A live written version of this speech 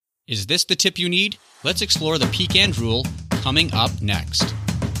Is this the tip you need? Let's explore the peak end rule coming up next.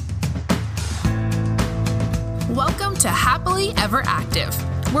 Welcome to Happily Ever Active,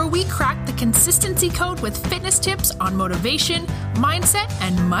 where we crack the consistency code with fitness tips on motivation, mindset,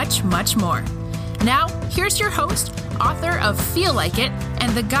 and much, much more. Now, here's your host, author of Feel Like It,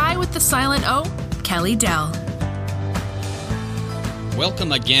 and the guy with the silent O, Kelly Dell.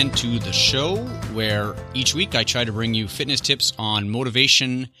 Welcome again to the show, where each week I try to bring you fitness tips on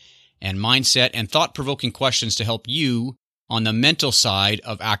motivation and mindset and thought-provoking questions to help you on the mental side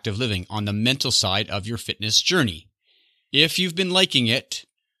of active living, on the mental side of your fitness journey. If you've been liking it,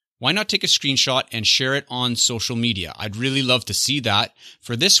 why not take a screenshot and share it on social media? I'd really love to see that.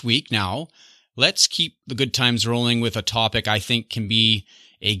 For this week now, let's keep the good times rolling with a topic I think can be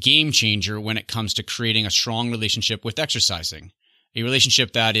a game changer when it comes to creating a strong relationship with exercising. A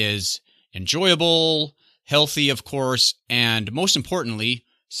relationship that is enjoyable, healthy, of course, and most importantly,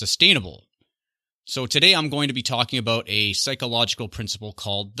 sustainable. So today I'm going to be talking about a psychological principle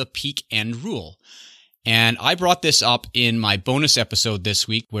called the peak end rule. And I brought this up in my bonus episode this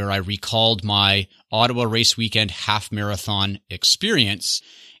week where I recalled my Ottawa Race Weekend half marathon experience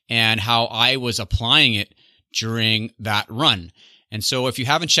and how I was applying it during that run. And so if you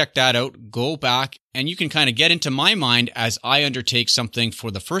haven't checked that out, go back and you can kind of get into my mind as I undertake something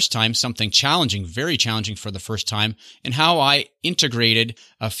for the first time, something challenging, very challenging for the first time, and how I integrated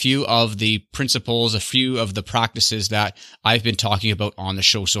a few of the principles, a few of the practices that I've been talking about on the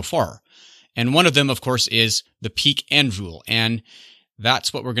show so far. And one of them, of course, is the peak end rule. And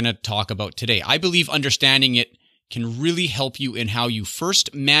that's what we're going to talk about today. I believe understanding it can really help you in how you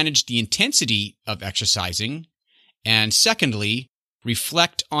first manage the intensity of exercising, and secondly,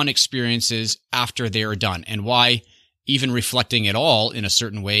 reflect on experiences after they are done and why even reflecting at all in a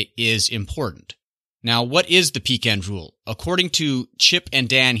certain way is important. Now, what is the peak end rule? According to Chip and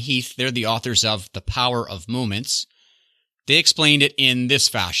Dan Heath, they're the authors of The Power of Moments. They explained it in this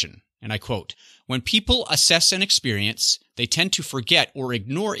fashion, and I quote, "When people assess an experience, they tend to forget or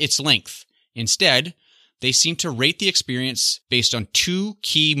ignore its length. Instead, they seem to rate the experience based on two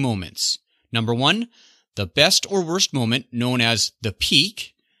key moments. Number one, the best or worst moment known as the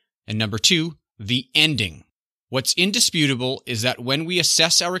peak, and number two, the ending. What's indisputable is that when we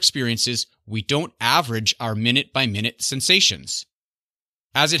assess our experiences, we don't average our minute-by-minute sensations.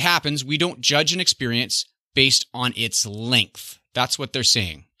 As it happens, we don't judge an experience based on its length." That's what they're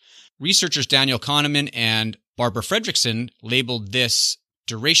saying. Researchers Daniel Kahneman and Barbara Fredrickson labeled this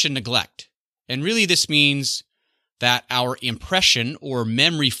duration neglect. And really this means that our impression or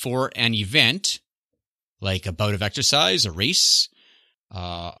memory for an event, like a bout of exercise, a race,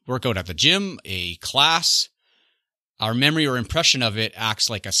 workout at the gym, a class, our memory or impression of it acts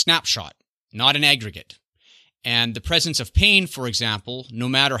like a snapshot, not an aggregate. And the presence of pain, for example, no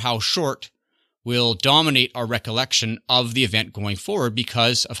matter how short, will dominate our recollection of the event going forward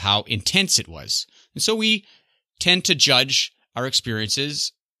because of how intense it was. And so we tend to judge our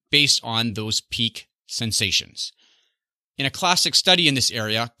experiences based on those peak sensations. In a classic study in this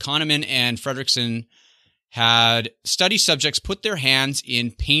area, Kahneman and Fredrickson had study subjects put their hands in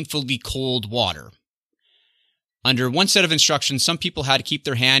painfully cold water. Under one set of instructions, some people had to keep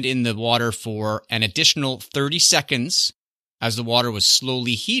their hand in the water for an additional 30 seconds as the water was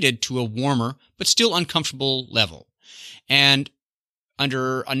slowly heated to a warmer but still uncomfortable level. And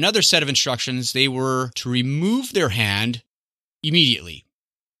under another set of instructions, they were to remove their hand immediately.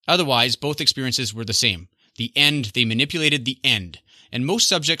 Otherwise, both experiences were the same. The end, they manipulated the end. And most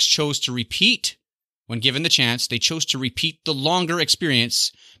subjects chose to repeat. When given the chance, they chose to repeat the longer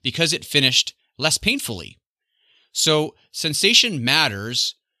experience because it finished less painfully. So sensation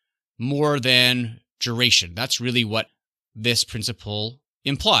matters more than duration. That's really what this principle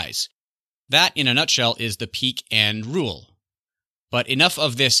implies. That, in a nutshell, is the peak end rule. But enough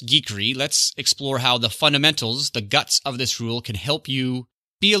of this geekery. Let's explore how the fundamentals, the guts of this rule, can help you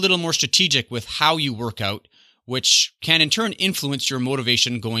be a little more strategic with how you work out, which can in turn influence your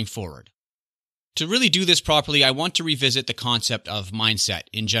motivation going forward. To really do this properly, I want to revisit the concept of mindset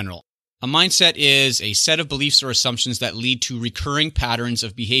in general. A mindset is a set of beliefs or assumptions that lead to recurring patterns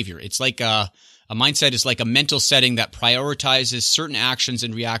of behavior. It's like a mindset is like a mental setting that prioritizes certain actions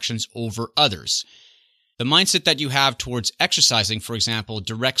and reactions over others. The mindset that you have towards exercising, for example,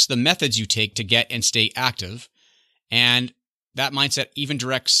 directs the methods you take to get and stay active, and that mindset even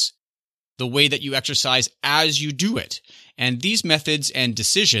directs the way that you exercise as you do it. And these methods and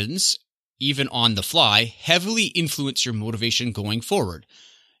decisions, even on the fly, heavily influence your motivation going forward.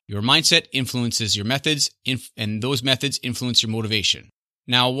 Your mindset influences your methods, and those methods influence your motivation.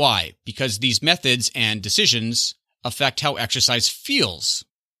 Now, why? Because these methods and decisions affect how exercise feels.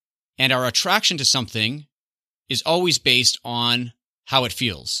 And our attraction to something is always based on how it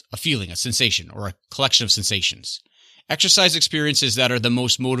feels, a feeling, a sensation, or a collection of sensations. Exercise experiences that are the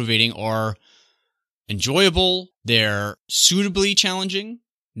most motivating are enjoyable, they're suitably challenging,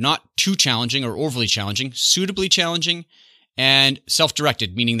 not too challenging or overly challenging, suitably challenging, and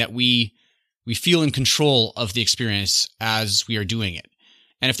self-directed, meaning that we feel in control of the experience as we are doing it.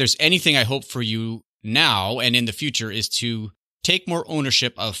 And if there's anything I hope for you now and in the future is to take more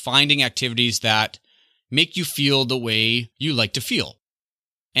ownership of finding activities that make you feel the way you like to feel.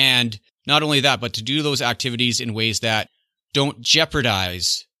 And not only that, but to do those activities in ways that don't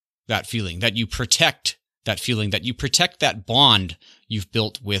jeopardize that feeling, that you protect that feeling, that you protect that bond you've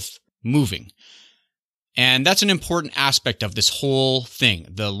built with moving. And that's an important aspect of this whole thing,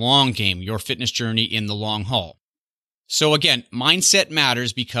 the long game, your fitness journey in the long haul. So again, mindset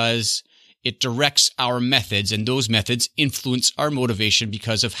matters because it directs our methods, and those methods influence our motivation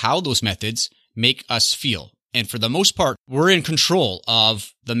because of how those methods make us feel. And for the most part, we're in control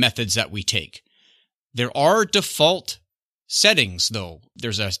of the methods that we take. There are default settings, though.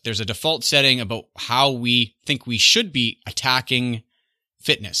 There's a default setting about how we think we should be attacking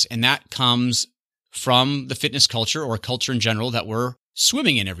fitness, and that comes from the fitness culture or culture in general that we're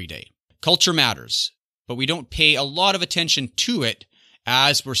swimming in every day. Culture matters, but we don't pay a lot of attention to it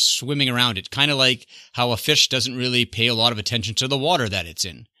as we're swimming around it, kind of like how a fish doesn't really pay a lot of attention to the water that it's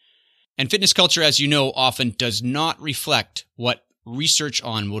in. And fitness culture, as you know, often does not reflect what research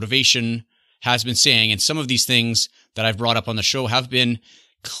on motivation has been saying. And some of these things that I've brought up on the show have been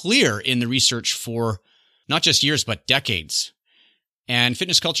clear in the research for not just years, but decades. And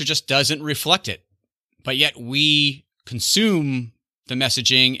fitness culture just doesn't reflect it. But yet we consume the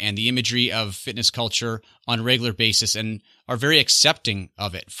messaging and the imagery of fitness culture on a regular basis and are very accepting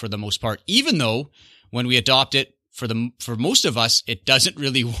of it for the most part, even though when we adopt it, for most of us, it doesn't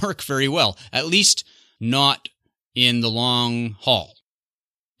really work very well, at least not in the long haul.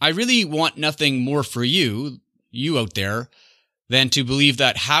 I really want nothing more for you out there, than to believe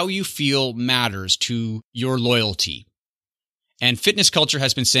that how you feel matters to your loyalty. And fitness culture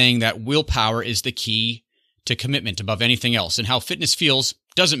has been saying that willpower is the key to commitment above anything else, and how fitness feels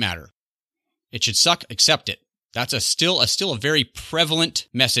doesn't matter. It should suck, accept it. That's still a very prevalent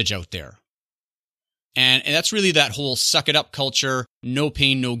message out there. And that's really that whole suck it up culture, no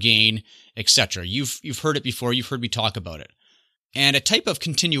pain, no gain, etc. You've heard it before, you've heard me talk about it. And a type of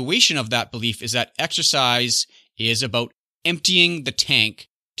continuation of that belief is that exercise is about emptying the tank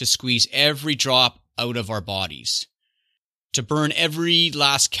to squeeze every drop out of our bodies, to burn every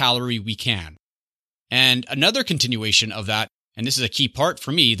last calorie we can. And another continuation of that, and this is a key part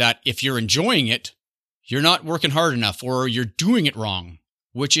for me, that if you're enjoying it, you're not working hard enough or you're doing it wrong,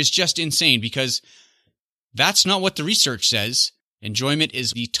 which is just insane because that's not what the research says. Enjoyment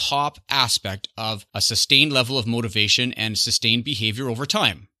is the top aspect of a sustained level of motivation and sustained behavior over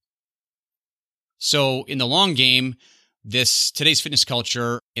time. So in the long game, today's fitness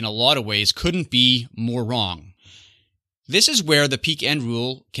culture, in a lot of ways, couldn't be more wrong. This is where the peak end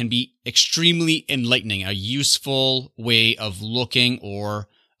rule can be extremely enlightening, a useful way of looking or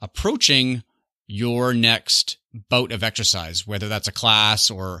approaching your next bout of exercise, whether that's a class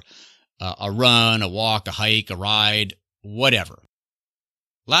or a run, a walk, a hike, a ride, whatever.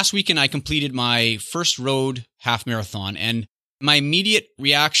 Last weekend, I completed my first road half marathon, and my immediate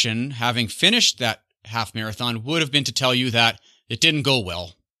reaction, having finished that half marathon, would have been to tell you that it didn't go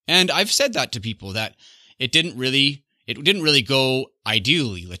well. And I've said that to people, that it didn't really go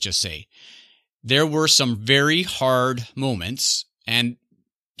ideally, let's just say. There were some very hard moments, and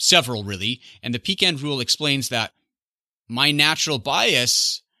several really, and the peak end rule explains that my natural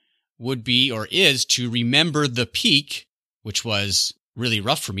bias would be, or is, to remember the peak, which was really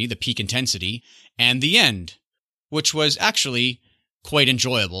rough for me, the peak intensity, and the end, which was actually quite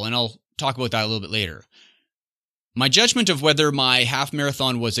enjoyable, and I'll talk about that a little bit later. My judgment of whether my half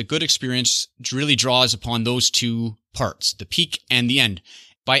marathon was a good experience really draws upon those two parts, the peak and the end.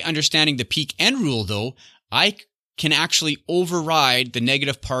 By understanding the peak end rule, though, I can actually override the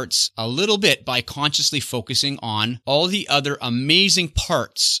negative parts a little bit by consciously focusing on all the other amazing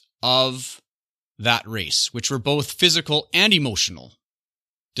parts of that race, which were both physical and emotional,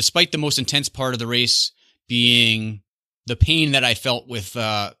 despite the most intense part of the race being the pain that I felt with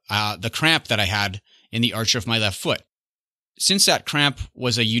the cramp that I had in the arch of my left foot. Since that cramp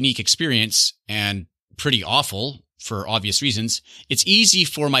was a unique experience and pretty awful for obvious reasons, it's easy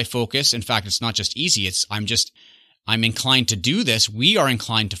for my focus. In fact, it's not just easy. I'm inclined to do this. We are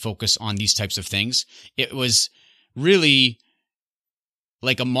inclined to focus on these types of things. It was really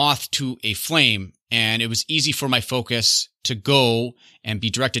like a moth to a flame, And it was easy for my focus to go and be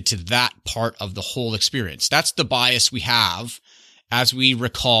directed to that part of the whole experience. That's the bias we have as we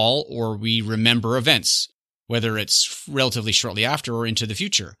recall or we remember events, whether it's relatively shortly after or into the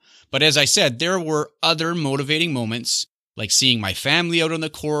future. But as I said, there were other motivating moments, like seeing my family out on the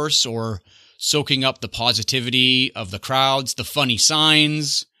course or soaking up the positivity of the crowds, the funny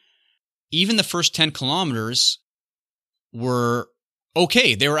signs. Even the first 10 kilometers were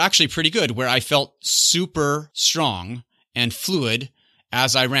okay. They were actually pretty good, where I felt super strong and fluid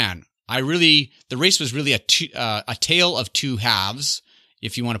as I ran. The race was really a tale of two halves,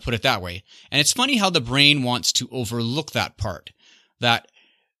 if you want to put it that way. And it's funny how the brain wants to overlook that part, that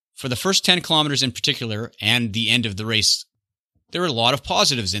for the first 10 kilometers in particular and the end of the race, there were a lot of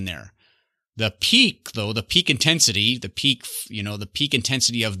positives in there. The peak, though, the peak intensity of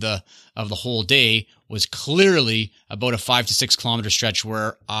the whole day was clearly about a 5 to 6 kilometer stretch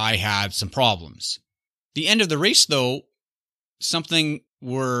where I had some problems. The end of the race, though, something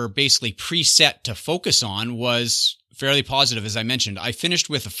we're basically preset to focus on was fairly positive, as I mentioned. I finished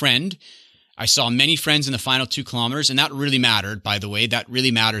with a friend. I saw many friends in the final 2 kilometers, and that really mattered, by the way. That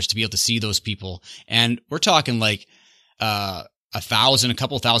really matters to be able to see those people. And we're talking like a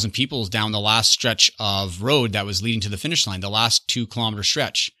couple thousand people down the last stretch of road that was leading to the finish line, the last 2 kilometer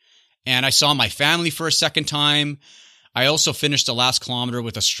stretch. And I saw my family for a second time. I also finished the last kilometer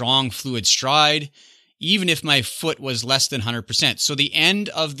with a strong fluid stride, even if my foot was less than 100%. So the end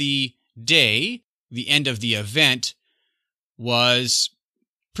of the day, the end of the event, was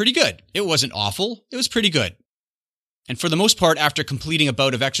pretty good. It wasn't awful. It was pretty good. And for the most part, after completing a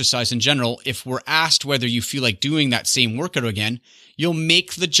bout of exercise in general, if we're asked whether you feel like doing that same workout again, you'll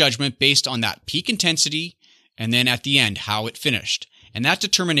make the judgment based on that peak intensity and then at the end, how it finished. And that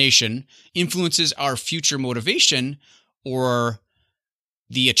determination influences our future motivation or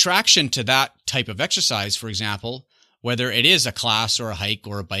the attraction to that type of exercise, for example, whether it is a class or a hike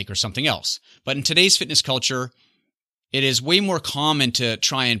or a bike or something else. But in today's fitness culture, it is way more common to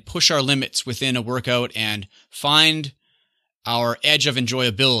try and push our limits within a workout and find our edge of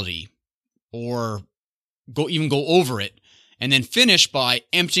enjoyability or go over it and then finish by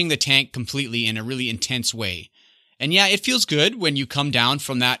emptying the tank completely in a really intense way. And yeah, it feels good when you come down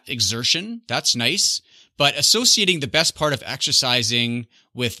from that exertion. That's nice. But associating the best part of exercising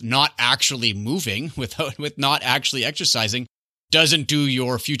with not actually moving, with not actually exercising, doesn't do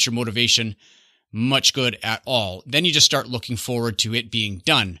your future motivation much good at all. Then you just start looking forward to it being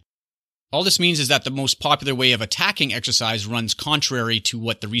done. All this means is that the most popular way of attacking exercise runs contrary to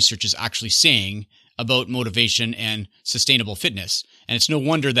what the research is actually saying about motivation and sustainable fitness. And it's no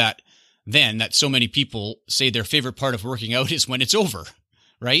wonder that so many people say their favorite part of working out is when it's over,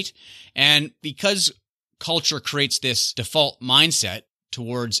 right? And because culture creates this default mindset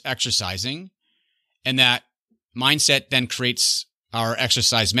towards exercising, and that mindset then creates our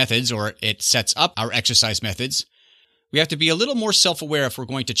exercise methods, or it sets up our exercise methods, we have to be a little more self-aware if we're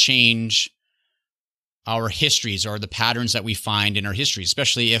going to change our histories or the patterns that we find in our history,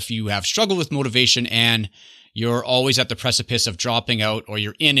 especially if you have struggled with motivation and you're always at the precipice of dropping out, or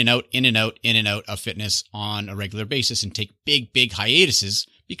you're in and out of fitness on a regular basis and take big hiatuses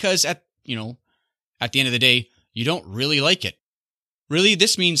because at the end of the day, you don't really like it. Really,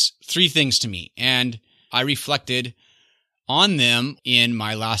 this means 3 things to me, and I reflected on them in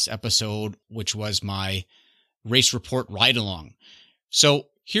my last episode, which was my race report ride along. So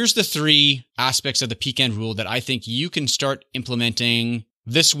here's the 3 aspects of the peak end rule that I think you can start implementing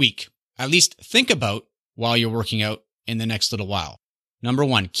this week. At least think about while you're working out in the next little while. Number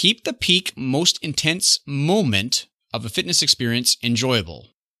 1, keep the peak most intense moment of a fitness experience enjoyable,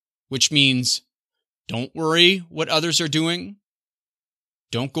 which means don't worry what others are doing.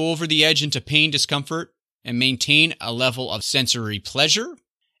 Don't go over the edge into pain, discomfort, and maintain a level of sensory pleasure.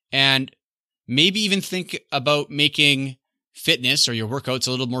 And maybe even think about making fitness or your workouts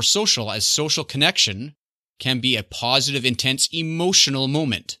a little more social, as social connection can be a positive, intense, emotional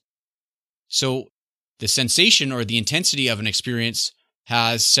moment. So the sensation or the intensity of an experience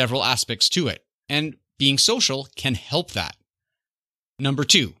has several aspects to it, and being social can help that. Number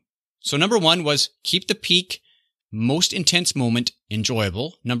 2. So number 1 was keep the peak most intense moment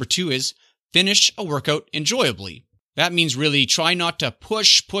enjoyable. Number 2 is finish a workout enjoyably. That means really try not to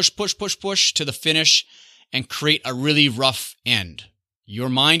push to the finish and create a really rough end. Your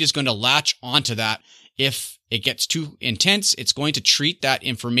mind is going to latch onto that. If it gets too intense, it's going to treat that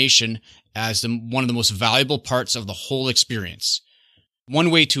information as one of the most valuable parts of the whole experience.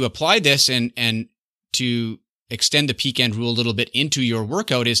 One way to apply this and to extend the peak end rule a little bit into your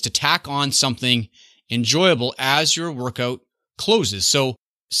workout is to tack on something enjoyable as your workout closes. So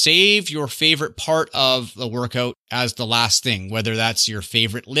save your favorite part of the workout as the last thing, whether that's your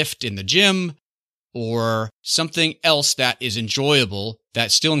favorite lift in the gym or something else that is enjoyable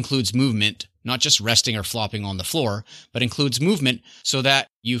that still includes movement, not just resting or flopping on the floor, but includes movement so that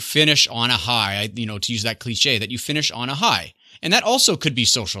you finish on a high, to use that cliche, that you finish on a high. And that also could be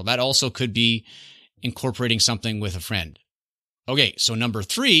social. That also could be incorporating something with a friend. Okay, so number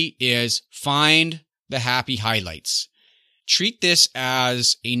 3 is find the happy highlights. Treat this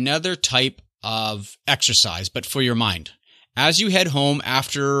as another type of exercise, but for your mind. As you head home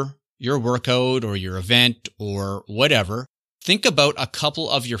after your workout or your event or whatever, think about a couple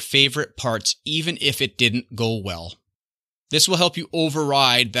of your favorite parts, even if it didn't go well. This will help you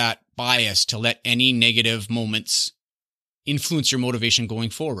override that bias to let any negative moments influence your motivation going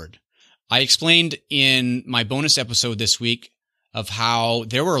forward. I explained in my bonus episode this week of how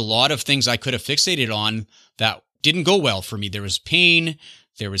there were a lot of things I could have fixated on that didn't go well for me. There was pain,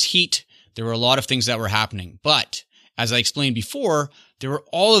 there was heat, there were a lot of things that were happening. But as I explained before, there were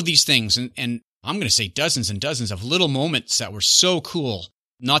all of these things, and I'm going to say dozens and dozens of little moments that were so cool,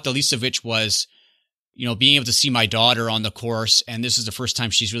 not the least of which was, being able to see my daughter on the course, and this is the first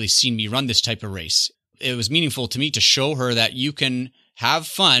time she's really seen me run this type of race. It was meaningful to me to show her that you can have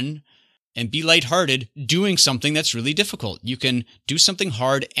fun and be lighthearted doing something that's really difficult. You can do something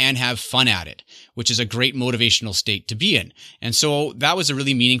hard and have fun at it, which is a great motivational state to be in. And so that was a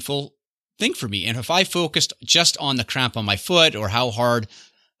really meaningful thing for me. And if I focused just on the cramp on my foot or how hard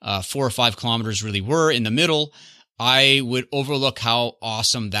 4 or 5 kilometers really were in the middle, I would overlook how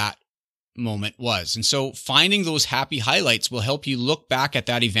awesome that moment was. And so finding those happy highlights will help you look back at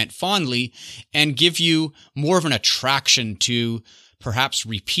that event fondly and give you more of an attraction to perhaps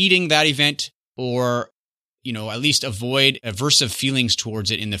repeating that event or, at least avoid aversive feelings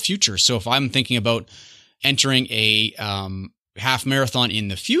towards it in the future. So if I'm thinking about entering a half marathon in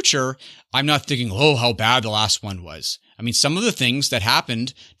the future, I'm not thinking, oh, how bad the last one was. I mean, some of the things that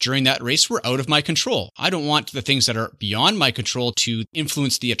happened during that race were out of my control. I don't want the things that are beyond my control to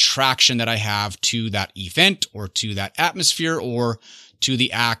influence the attraction that I have to that event or to that atmosphere or to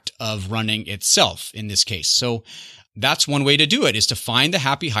the act of running itself in this case. So that's one way to do it, is to find the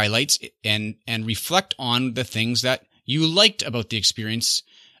happy highlights and reflect on the things that you liked about the experience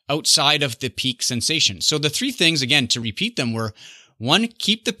outside of the peak sensation. So the 3 things, again, to repeat them, were 1,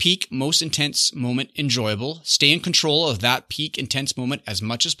 keep the peak most intense moment enjoyable. Stay in control of that peak intense moment as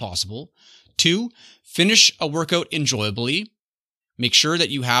much as possible. 2, finish a workout enjoyably. Make sure that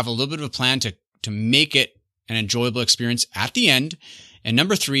you have a little bit of a plan to make it an enjoyable experience at the end. And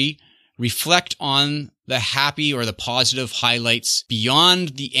number 3, reflect on the happy or the positive highlights beyond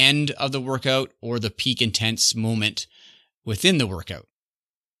the end of the workout or the peak intense moment within the workout.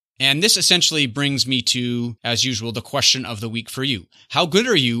 And this essentially brings me to, as usual, the question of the week for you. How good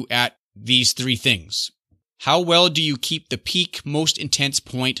are you at these 3 things? How well do you keep the peak most intense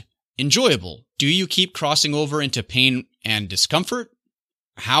point enjoyable? Do you keep crossing over into pain and discomfort?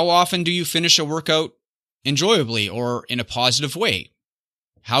 How often do you finish a workout enjoyably or in a positive way?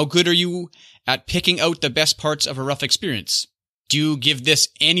 How good are you at picking out the best parts of a rough experience? Do you give this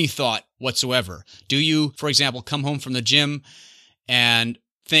any thought whatsoever? Do you, for example, come home from the gym and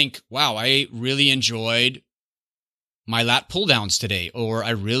think, wow, I really enjoyed my lat pull downs today, or I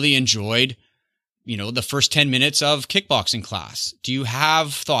really enjoyed, the first 10 minutes of kickboxing class? Do you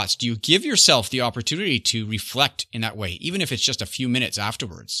have thoughts? Do you give yourself the opportunity to reflect in that way, even if it's just a few minutes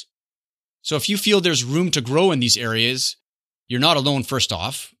afterwards? So if you feel there's room to grow in these areas, you're not alone, first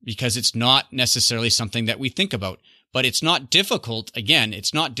off, because it's not necessarily something that we think about, but it's not difficult. Again,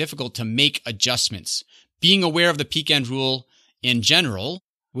 it's not difficult to make adjustments. Being aware of the peak end rule in general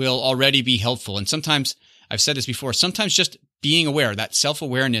will already be helpful. And sometimes, I've said this before, sometimes just being aware, that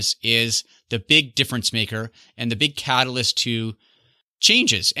self-awareness is the big difference maker and the big catalyst to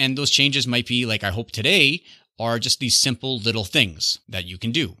changes. And those changes might be, like I hope today, are just these simple little things that you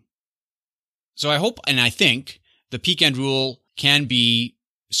can do. So I hope and I think the peak end rule can be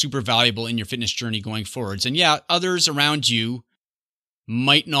super valuable in your fitness journey going forwards. And yeah, others around you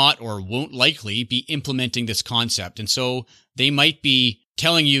might not or won't likely be implementing this concept. And so they might be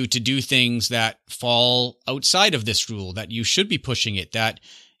telling you to do things that fall outside of this rule, that you should be pushing it, that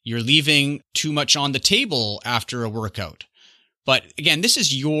you're leaving too much on the table after a workout. But again, this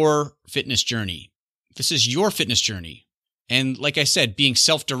is your fitness journey. This is your fitness journey. And like I said, being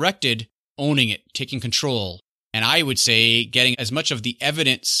self-directed, owning it, taking control. And I would say getting as much of the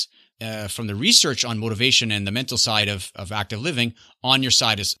evidence from the research on motivation and the mental side of active living on your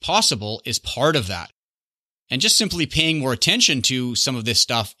side as possible is part of that. And just simply paying more attention to some of this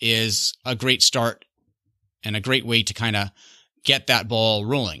stuff is a great start and a great way to kind of get that ball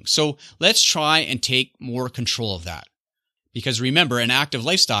rolling. So let's try and take more control of that. Because remember, an active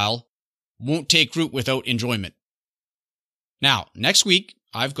lifestyle won't take root without enjoyment. Now, next week,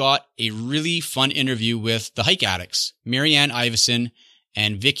 I've got a really fun interview with the hike addicts, Marianne Iveson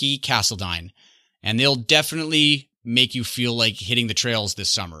and Vicky Castledine, and they'll definitely make you feel like hitting the trails this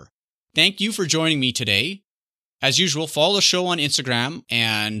summer. Thank you for joining me today. As usual, follow the show on Instagram,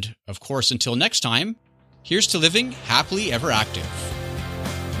 and of course, until next time, here's to living happily ever active.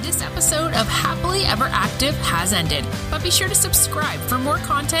 This episode of Happily Ever Active has ended, but be sure to subscribe for more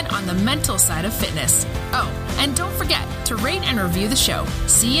content on the mental side of fitness. Oh, and don't forget to rate and review the show.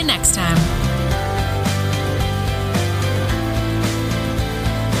 See you next time.